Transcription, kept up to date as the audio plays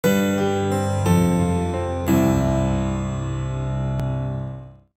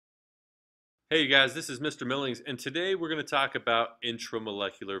Hey guys, this is Mr. Millings, and today we're going to talk about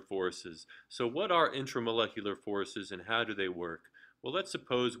intramolecular forces. So what are intramolecular forces and how do they work? Well, let's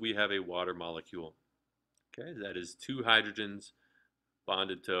suppose we have a water molecule. Okay, that is two hydrogens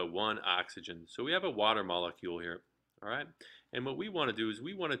bonded to one oxygen. So we have a water molecule here, all right? And what we want to do is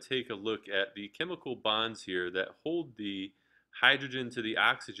we want to take a look at the chemical bonds here that hold the hydrogen to the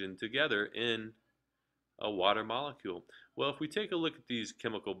oxygen together in a water molecule. Well, if we take a look at these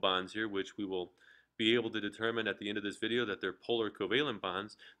chemical bonds here, which we will be able to determine at the end of this video that they're polar covalent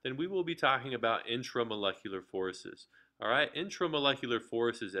bonds, then we will be talking about intramolecular forces. All right, intramolecular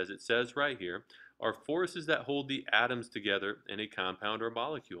forces, as it says right here, are forces that hold the atoms together in a compound or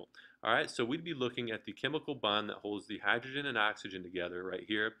molecule. All right, so we'd be looking at the chemical bond that holds the hydrogen and oxygen together right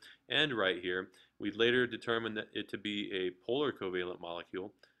here and right here. We'd later determine that it to be a polar covalent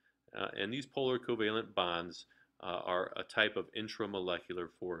molecule. And these polar covalent bonds are a type of intramolecular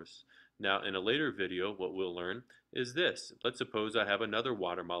force. Now, in a later video, what we'll learn is this. Let's suppose I have another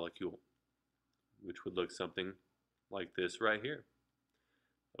water molecule, which would look something like this right here.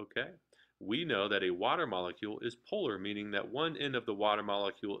 Okay? We know that a water molecule is polar, meaning that one end of the water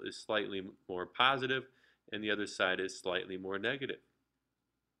molecule is slightly more positive and the other side is slightly more negative.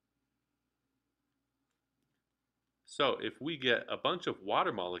 So if we get a bunch of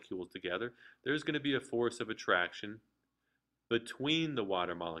water molecules together, there's going to be a force of attraction between the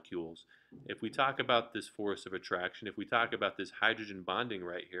water molecules. If we talk about this force of attraction, if we talk about this hydrogen bonding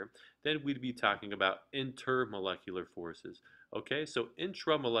right here, then we'd be talking about intermolecular forces. Okay, so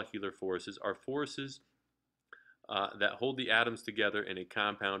intramolecular forces are forces that hold the atoms together in a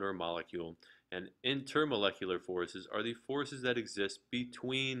compound or molecule. And intermolecular forces are the forces that exist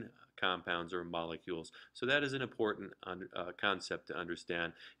between compounds or molecules. So that is an important concept to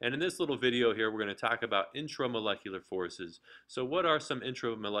understand. And in this little video here, we're going to talk about intramolecular forces. So what are some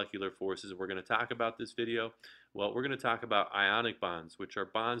intramolecular forces we're going to talk about this video? Well, we're going to talk about ionic bonds, which are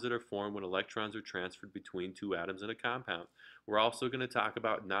bonds that are formed when electrons are transferred between two atoms in a compound. We're also going to talk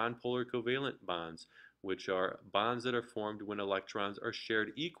about nonpolar covalent bonds, which are bonds that are formed when electrons are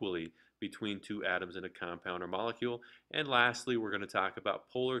shared equally between two atoms in a compound or molecule. And lastly, we're going to talk about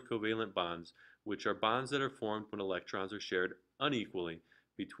polar covalent bonds, which are bonds that are formed when electrons are shared unequally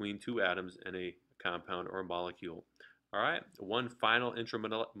between two atoms in a compound or molecule. All right, one final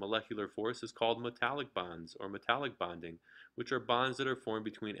intramolecular force is called metallic bonds or metallic bonding, which are bonds that are formed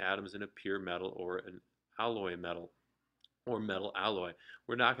between atoms in a pure metal or an alloy metal or metal alloy.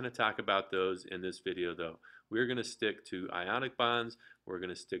 We're not going to talk about those in this video though. We're going to stick to ionic bonds, we're going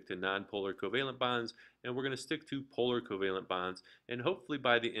to stick to nonpolar covalent bonds, and we're going to stick to polar covalent bonds. And hopefully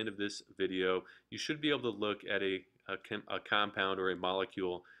by the end of this video, you should be able to look at a compound or a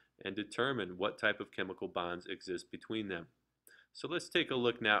molecule and determine what type of chemical bonds exist between them. So let's take a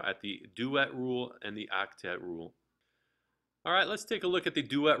look now at the duet rule and the octet rule. All right, let's take a look at the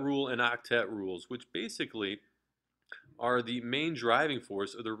duet rule and octet rules, which basically are the main driving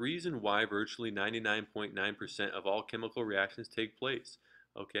force or the reason why virtually 99.9% of all chemical reactions take place.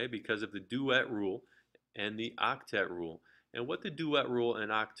 Okay, because of the duet rule and the octet rule. And what the duet rule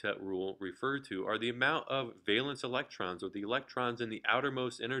and octet rule refer to are the amount of valence electrons or the electrons in the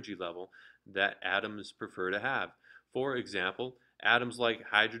outermost energy level that atoms prefer to have. For example, atoms like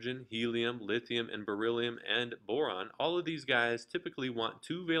hydrogen, helium, lithium, and beryllium, and boron, all of these guys typically want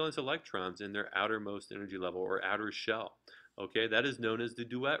two valence electrons in their outermost energy level or outer shell. Okay, that is known as the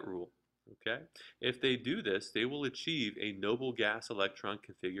duet rule. Okay, if they do this, they will achieve a noble gas electron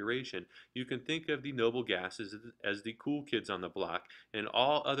configuration. You can think of the noble gases as the cool kids on the block, and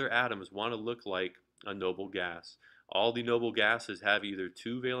all other atoms want to look like a noble gas. All the noble gases have either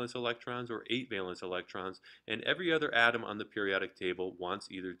 2 valence electrons or 8 valence electrons, and every other atom on the periodic table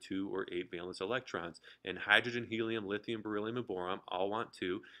wants either 2 or 8 valence electrons. And hydrogen, helium, lithium, beryllium, and boron all want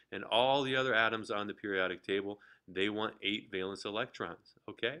 2, and all the other atoms on the periodic table, they want 8 valence electrons.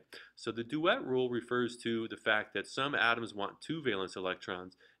 Okay? So the duet rule refers to the fact that some atoms want 2 valence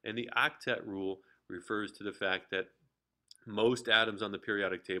electrons, and the octet rule refers to the fact that most atoms on the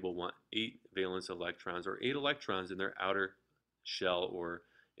periodic table want 8 valence electrons or 8 electrons in their outer shell or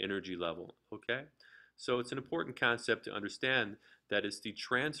energy level. Okay? So it's an important concept to understand that it's the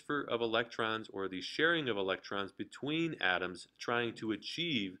transfer of electrons or the sharing of electrons between atoms trying to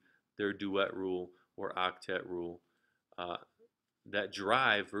achieve their duet rule or octet rule that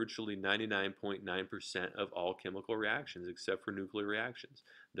drive virtually 99.9% of all chemical reactions except for nuclear reactions.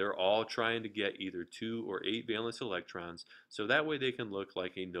 They're all trying to get either 2 or 8 valence electrons so that way they can look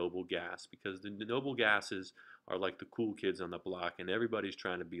like a noble gas, because the noble gases are like the cool kids on the block and everybody's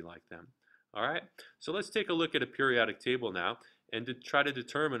trying to be like them. All right, so let's take a look at a periodic table now, and to try to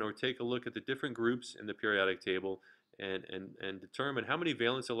determine or take a look at the different groups in the periodic table and determine how many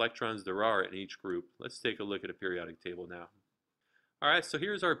valence electrons there are in each group. Let's take a look at a periodic table now. Alright, so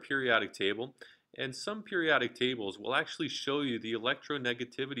here's our periodic table, and some periodic tables will actually show you the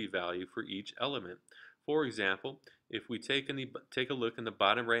electronegativity value for each element. For example, if we take a look in the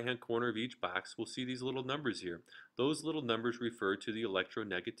bottom right hand corner of each box, we'll see these little numbers here. Those little numbers refer to the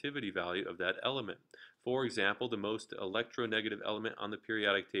electronegativity value of that element. For example, the most electronegative element on the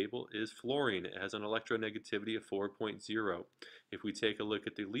periodic table is fluorine. It has an electronegativity of 4.0. If we take a look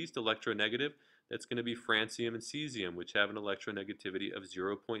at the least electronegative, that's going to be francium and cesium, which have an electronegativity of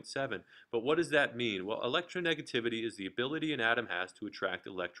 0.7. But what does that mean? Well, electronegativity is the ability an atom has to attract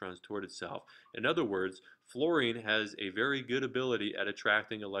electrons toward itself. In other words, fluorine has a very good ability at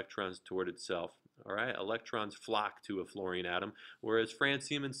attracting electrons toward itself. All right, electrons flock to a fluorine atom, whereas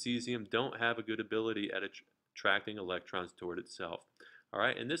francium and cesium don't have a good ability at attracting electrons toward itself. All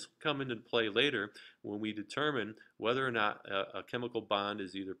right, and this will come into play later when we determine whether or not a chemical bond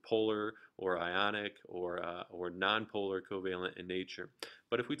is either polar or ionic or nonpolar covalent in nature.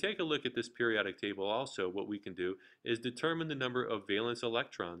 But if we take a look at this periodic table also, what we can do is determine the number of valence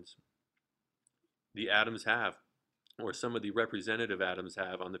electrons the atoms have, or some of the representative atoms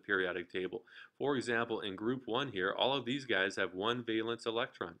have on the periodic table. For example, in group 1 here, all of these guys have one valence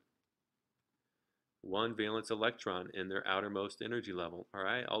electron. One valence electron in their outermost energy level. All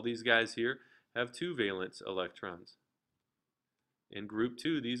right, all these guys here have two valence electrons. In group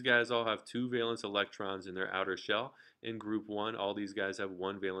 2, these guys all have two valence electrons in their outer shell. In group 1, all these guys have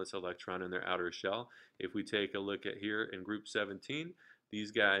one valence electron in their outer shell. If we take a look at here in group 17, these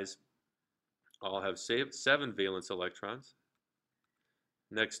guys all have 7 valence electrons.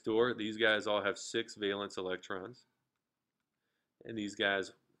 Next door, these guys all have 6 valence electrons. And these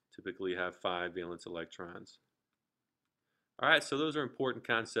guys typically have 5 valence electrons. All right, so those are important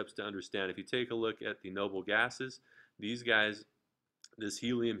concepts to understand. If you take a look at the noble gases, these guys, this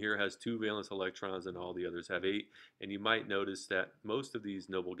helium here has 2 valence electrons and all the others have 8. And you might notice that most of these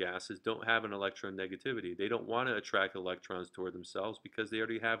noble gases don't have an electronegativity. They don't want to attract electrons toward themselves because they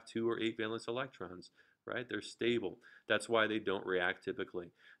already have 2 or 8 valence electrons. Right? They're stable. That's why they don't react typically.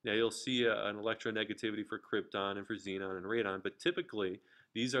 Now you'll see an electronegativity for krypton and for xenon and radon, but typically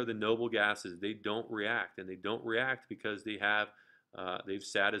these are the noble gases. They don't react, and they don't react because they've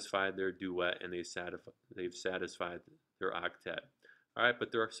satisfied their duet and they've satisfied their octet. All right,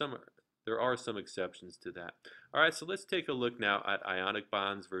 but there are some exceptions to that. All right, so let's take a look now at ionic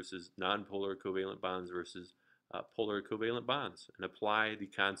bonds versus nonpolar covalent bonds versus polar covalent bonds, and apply the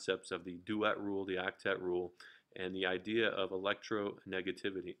concepts of the duet rule, the octet rule, and the idea of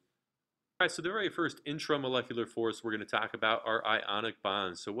electronegativity. All right, so the very first intramolecular force we're going to talk about are ionic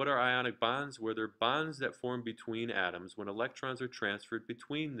bonds. So what are ionic bonds? Well, they're bonds that form between atoms when electrons are transferred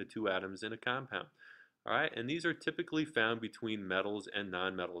between the two atoms in a compound. All right, and these are typically found between metals and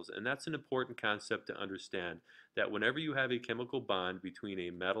nonmetals, and that's an important concept to understand, that whenever you have a chemical bond between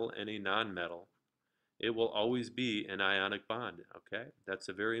a metal and a nonmetal, it will always be an ionic bond, okay? That's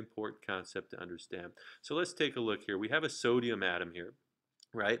a very important concept to understand. So let's take a look here. We have a sodium atom here,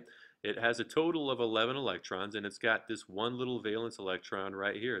 right? It has a total of 11 electrons, and it's got this one little valence electron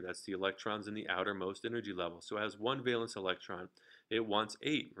right here. That's the electrons in the outermost energy level. So it has one valence electron. It wants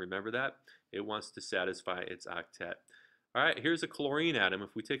 8, remember that? It wants to satisfy its octet. All right, here's a chlorine atom.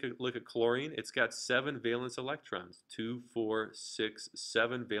 If we take a look at chlorine, it's got 7 valence electrons. 2, 4, 6,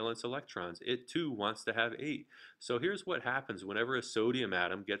 7 valence electrons. It too wants to have 8. So here's what happens whenever a sodium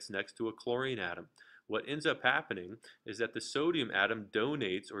atom gets next to a chlorine atom. What ends up happening is that the sodium atom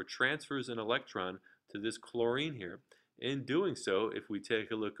donates or transfers an electron to this chlorine here. In doing so, if we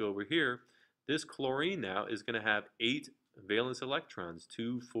take a look over here, this chlorine now is going to have 8 valence electrons,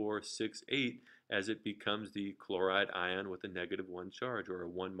 2, 4, 6, 8, as it becomes the chloride ion with a -1 charge, or a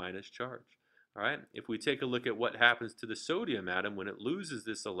 1- charge. All right. If we take a look at what happens to the sodium atom when it loses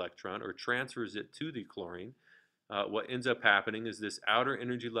this electron or transfers it to the chlorine, what ends up happening is this outer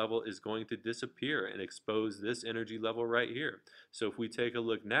energy level is going to disappear and expose this energy level right here. So if we take a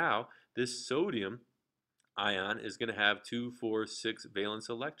look now, this sodium ion is going to have 2, 4, 6 valence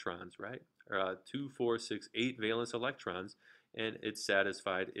electrons, right? 2, 4, 6, 8 valence electrons, and it's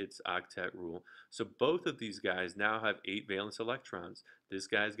satisfied its octet rule. So both of these guys now have 8 valence electrons. This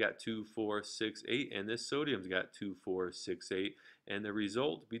guy's got 2, 4, 6, 8, and this sodium's got 2, 4, 6, 8, and the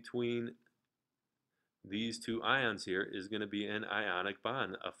result between these two ions here is going to be an ionic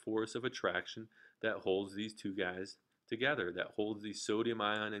bond, a force of attraction that holds these two guys together, that holds the sodium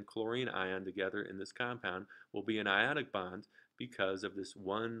ion and chlorine ion together in this compound, will be an ionic bond because of this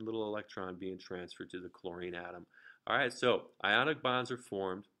one little electron being transferred to the chlorine atom. All right, so ionic bonds are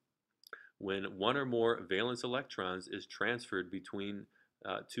formed when one or more valence electrons is transferred between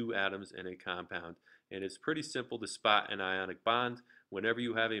two atoms in a compound. And it's pretty simple to spot an ionic bond. Whenever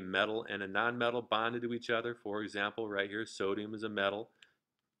you have a metal and a nonmetal bonded to each other, for example, right here, sodium is a metal,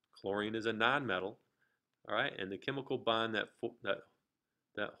 chlorine is a nonmetal, all right, and the chemical bond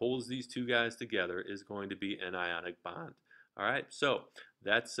that holds these two guys together is going to be an ionic bond. All right, so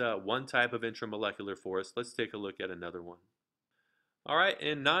that's one type of intramolecular force. Let's take a look at another one. All right,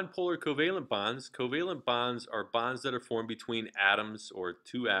 in nonpolar covalent bonds are bonds that are formed between atoms or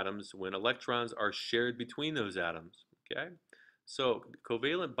two atoms when electrons are shared between those atoms. Okay, so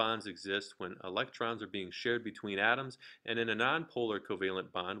covalent bonds exist when electrons are being shared between atoms, and in a nonpolar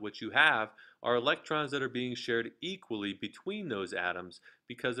covalent bond, what you have are electrons that are being shared equally between those atoms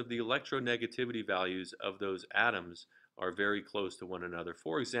because of the electronegativity values of those atoms are very close to one another.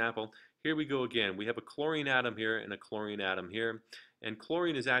 For example, here we go again. We have a chlorine atom here and a chlorine atom here. And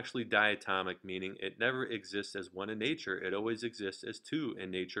chlorine is actually diatomic, meaning it never exists as one in nature. It always exists as two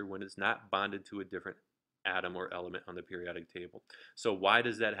in nature when it's not bonded to a different atom or element on the periodic table. So why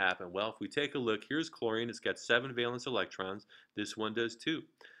does that happen? Well, if we take a look, here's chlorine. It's got 7 valence electrons. This one does too.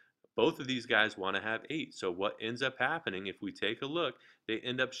 Both of these guys want to have 8. So what ends up happening, if we take a look, they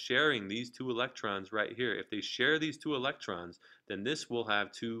end up sharing these 2 electrons right here. If they share these 2 electrons, then this will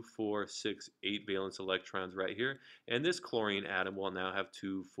have 2, 4, 6, 8 valence electrons right here. And this chlorine atom will now have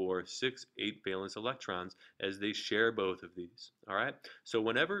 2, 4, 6, 8 valence electrons as they share both of these. All right? So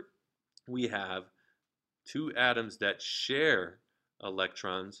whenever we have two atoms that share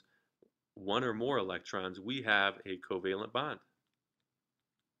electrons, one or more electrons, we have a covalent bond.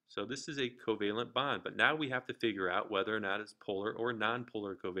 So this is a covalent bond, but now we have to figure out whether or not it's polar or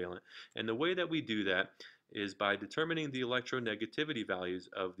nonpolar covalent. And the way that we do that is by determining the electronegativity values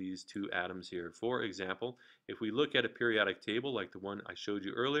of these two atoms here. For example, if we look at a periodic table like the one I showed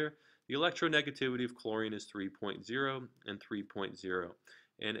you earlier, the electronegativity of chlorine is 3.0 and 3.0.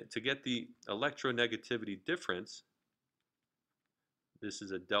 And to get the electronegativity difference, this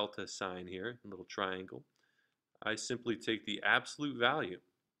is a delta sign here, a little triangle, I simply take the absolute value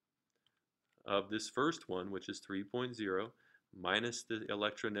of this first one, which is 3.0, minus the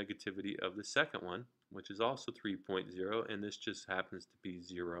electronegativity of the second one, which is also 3.0, and this just happens to be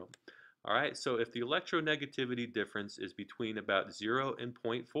 0. All right, so if the electronegativity difference is between about 0 and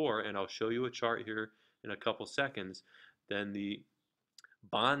 0.4, and I'll show you a chart here in a couple seconds, then the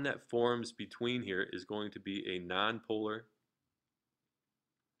bond that forms between here is going to be a nonpolar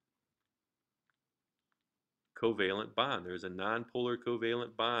covalent bond. There's a nonpolar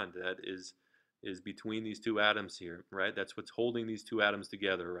covalent bond that is between these two atoms here, right? That's what's holding these two atoms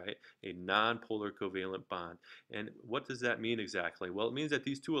together, right? A nonpolar covalent bond. And what does that mean exactly? Well, it means that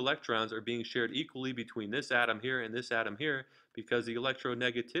these two electrons are being shared equally between this atom here and this atom here because the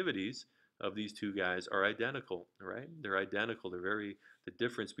electronegativities of these two guys are identical, right? They're identical. The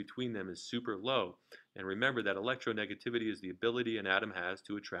difference between them is super low. And remember that electronegativity is the ability an atom has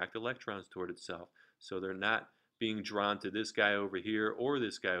to attract electrons toward itself. So they're not being drawn to this guy over here or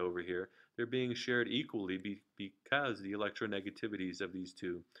this guy over here. They're being shared equally because the electronegativities of these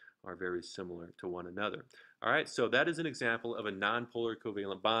two are very similar to one another. All right, so that is an example of a nonpolar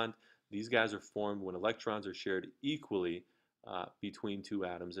covalent bond. These guys are formed when electrons are shared equally between two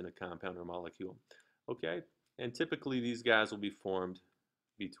atoms in a compound or molecule. Okay, and typically these guys will be formed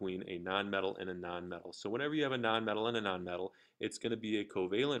between a nonmetal and a nonmetal. So whenever you have a nonmetal and a nonmetal, it's going to be a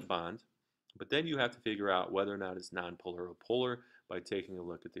covalent bond, but then you have to figure out whether or not it's nonpolar or polar by taking a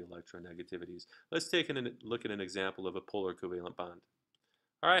look at the electronegativities. Let's take a look at an example of a polar covalent bond.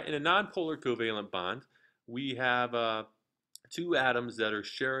 All right, in a nonpolar covalent bond, we have two atoms that are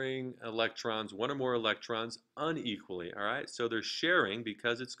sharing electrons, one or more electrons, unequally. All right, so they're sharing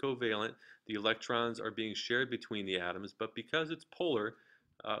because it's covalent. The electrons are being shared between the atoms, but because it's polar,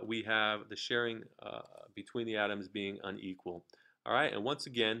 we have the sharing between the atoms being unequal. All right, and once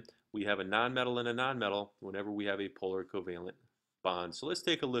again, we have a nonmetal and a nonmetal whenever we have a polar covalent bond. So let's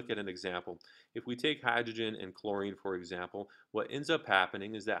take a look at an example. If we take hydrogen and chlorine, for example, what ends up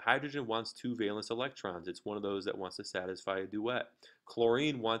happening is that hydrogen wants 2 valence electrons. It's one of those that wants to satisfy a duet.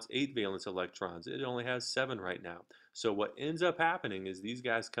 Chlorine wants 8 valence electrons. It only has 7 right now. So what ends up happening is these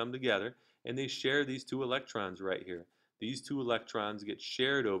guys come together and they share these 2 electrons right here. These 2 electrons get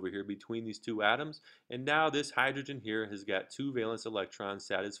shared over here between these 2 atoms, and now this hydrogen here has got 2 valence electrons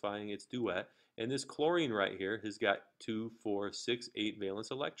satisfying its duet, and this chlorine right here has got 2, 4, 6, 8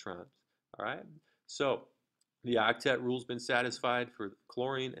 valence electrons. All right, so the octet rule has been satisfied for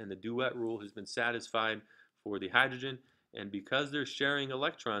chlorine, and the duet rule has been satisfied for the hydrogen, and because they're sharing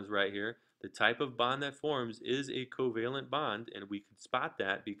electrons right here, The type of bond that forms is a covalent bond, and we can spot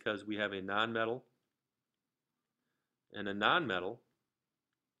that because we have a nonmetal and a nonmetal.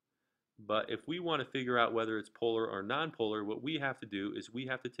 But if we want to figure out whether it's polar or nonpolar, what we have to do is we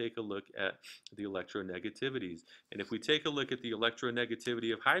have to take a look at the electronegativities. And if we take a look at the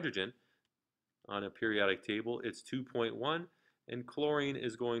electronegativity of hydrogen on a periodic table, it's 2.1, and chlorine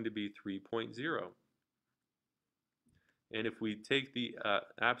is going to be 3.0. And if we take the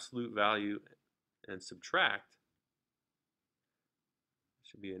absolute value and subtract,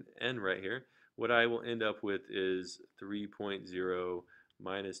 should be an N right here, what I will end up with is 3.0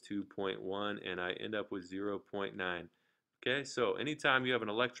 minus 2.1, and I end up with 0.9. Okay, so anytime you have an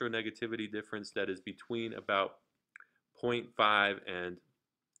electronegativity difference that is between about 0.5 and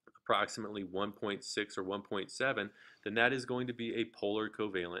approximately 1.6 or 1.7, then that is going to be a polar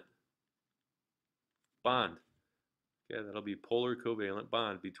covalent bond. Okay, that'll be polar covalent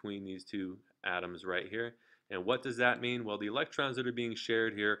bond between these two atoms right here. And what does that mean? Well, the electrons that are being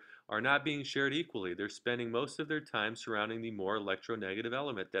shared here are not being shared equally. They're spending most of their time surrounding the more electronegative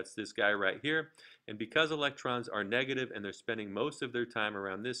element. That's this guy right here. And because electrons are negative and they're spending most of their time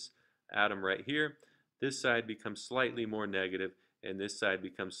around this atom right here, this side becomes slightly more negative and this side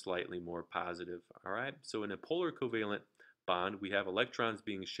becomes slightly more positive. All right? So in a polar covalent bond, we have electrons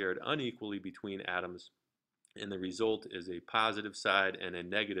being shared unequally between atoms, and the result is a positive side and a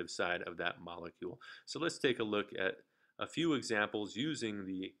negative side of that molecule. So let's take a look at a few examples using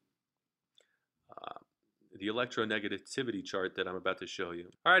the electronegativity chart that I'm about to show you.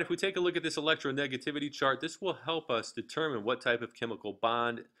 All right, if we take a look at this electronegativity chart, this will help us determine what type of chemical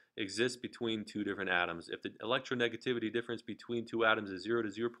bond exists between two different atoms. If the electronegativity difference between two atoms is 0 to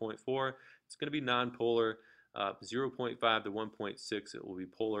 0.4, it's going to be nonpolar. 0.5 to 1.6, it will be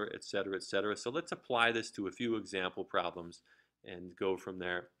polar, etc., etc. So let's apply this to a few example problems and go from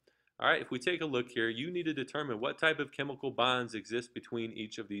there. All right, if we take a look here, you need to determine what type of chemical bonds exist between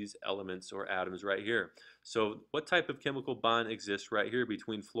each of these elements or atoms right here. So what type of chemical bond exists right here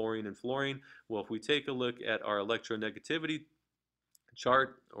between fluorine and fluorine? Well, if we take a look at our electronegativity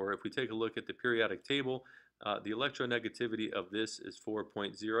chart, or if we take a look at the periodic table, the electronegativity of this is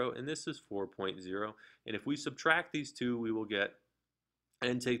 4.0 and this is 4.0. And if we subtract these two, we will get,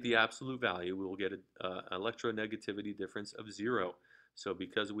 and take the absolute value, we will get an electronegativity difference of 0. So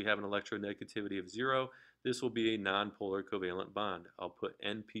because we have an electronegativity of 0, this will be a nonpolar covalent bond. I'll put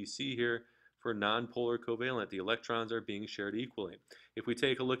NPC here for nonpolar covalent. The electrons are being shared equally. If we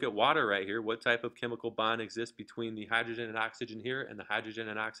take a look at water right here, what type of chemical bond exists between the hydrogen and oxygen here and the hydrogen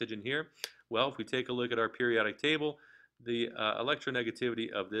and oxygen here? Well, if we take a look at our periodic table, the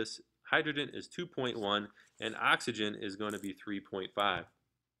electronegativity of this hydrogen is 2.1 and oxygen is going to be 3.5.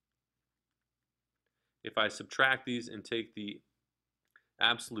 If I subtract these and take the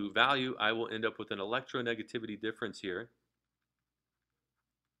absolute value, I will end up with an electronegativity difference here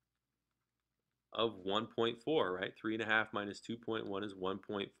of 1.4, right? 3.5 minus 2.1 is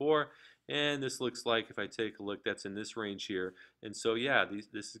 1.4, and this looks like, if I take a look, that's in this range here. And so yeah,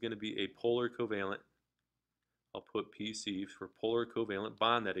 this is going to be a polar covalent. I'll put PC for polar covalent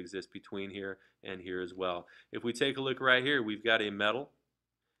bond that exists between here and here as well. If we take a look right here, we've got a metal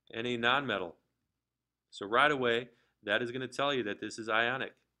and a nonmetal. So right away, that is going to tell you that this is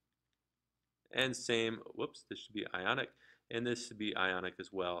ionic. And same, whoops, this should be ionic, and this should be ionic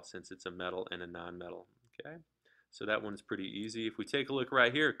as well, since it's a metal and a nonmetal. Okay, so that one's pretty easy. If we take a look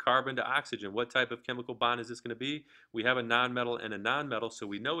right here, carbon to oxygen, what type of chemical bond is this going to be? We have a nonmetal and a nonmetal, so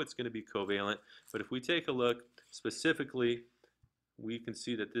we know it's going to be covalent. But if we take a look specifically, we can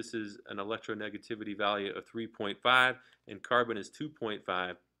see that this is an electronegativity value of 3.5, and carbon is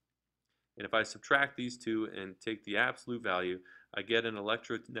 2.5. And if I subtract these two and take the absolute value, I get an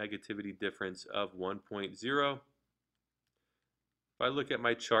electronegativity difference of 1.0. If I look at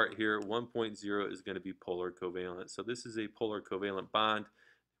my chart here, 1.0 is going to be polar covalent. So this is a polar covalent bond.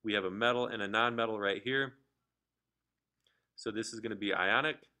 We have a metal and a nonmetal right here. So this is going to be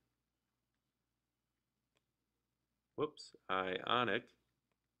ionic. Whoops, ionic.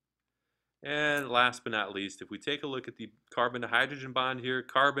 And last but not least, if we take a look at the carbon to hydrogen bond here,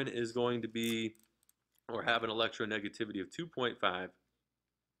 carbon is going to be, or have an electronegativity of 2.5,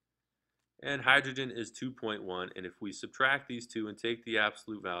 and hydrogen is 2.1. And if we subtract these two and take the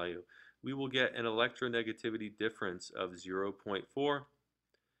absolute value, we will get an electronegativity difference of 0.4.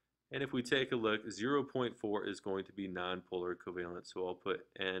 And if we take a look, 0.4 is going to be nonpolar covalent. So I'll put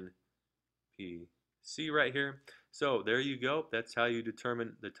NP See right here? So there you go. That's how you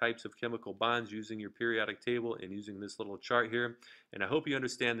determine the types of chemical bonds using your periodic table and using this little chart here. And I hope you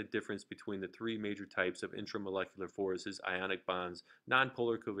understand the difference between the three major types of intramolecular forces: ionic bonds,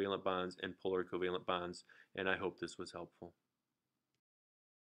 nonpolar covalent bonds, and polar covalent bonds. And I hope this was helpful.